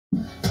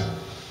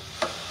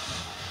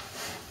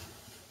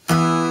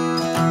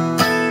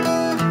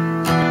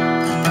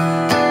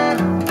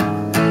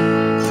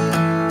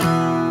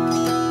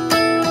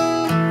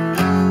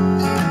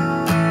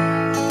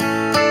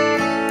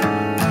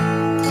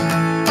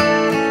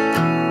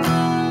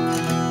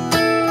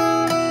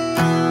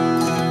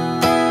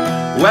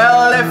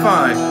if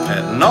I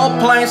had no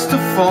place to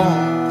fall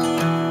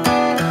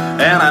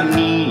and I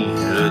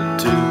needed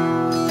to,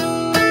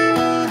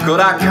 could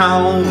I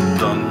count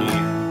on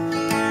you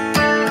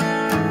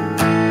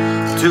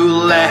to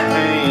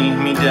lay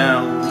me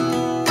down?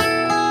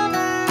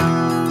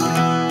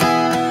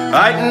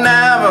 I'd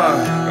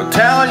never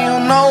tell you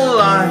no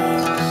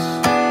lies,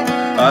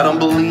 I don't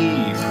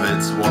believe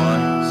it's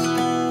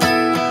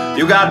wise.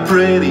 You got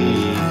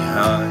pretty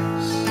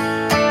eyes,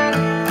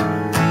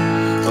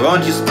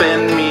 won't you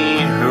spin me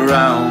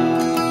around?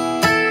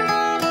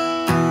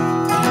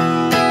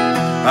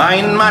 I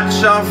ain't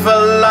much of a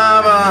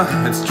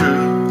lover, it's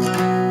true.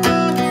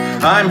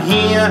 I'm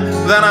here,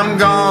 then I'm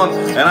gone,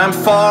 and I'm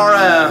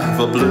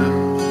forever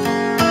blue.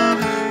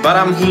 But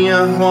I'm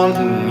here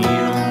wanting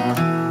you.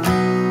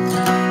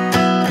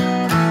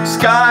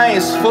 Sky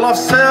is full of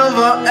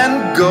silver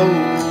and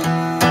gold,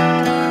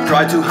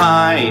 try to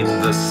hide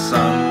the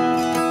sun,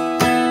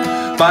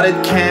 but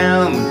it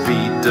can't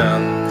be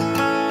done,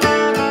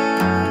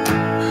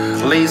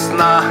 at least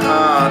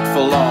not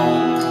for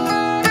long.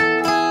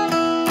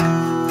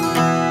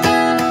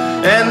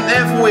 And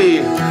if we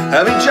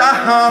have each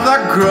other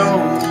grow,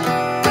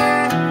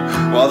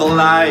 while the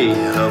light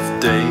of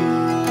day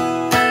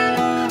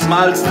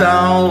smiles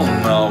down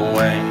our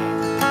way,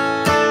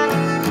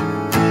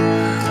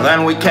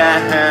 then we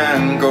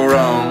can't go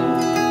wrong.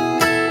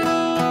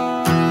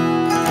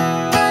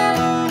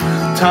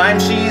 Time,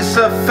 she's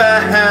a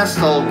fast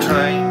old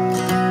train.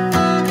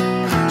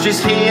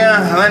 She's here,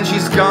 then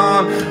she's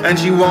gone, and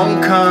she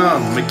won't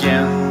come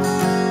again.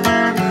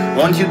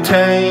 Won't you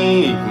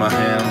take my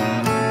hand?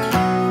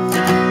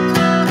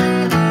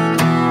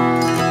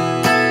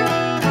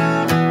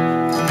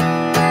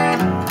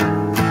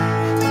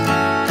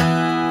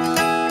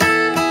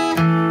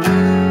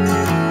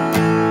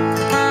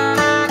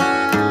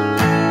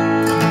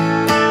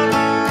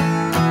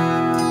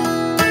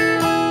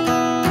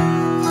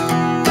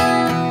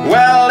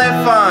 Well,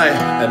 if I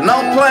had no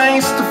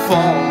place to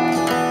fall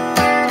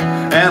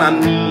and I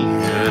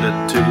needed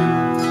to,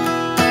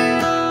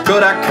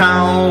 could I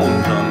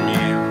count on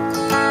you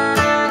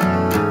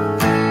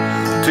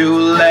to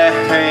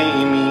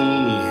lay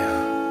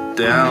me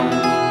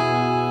down?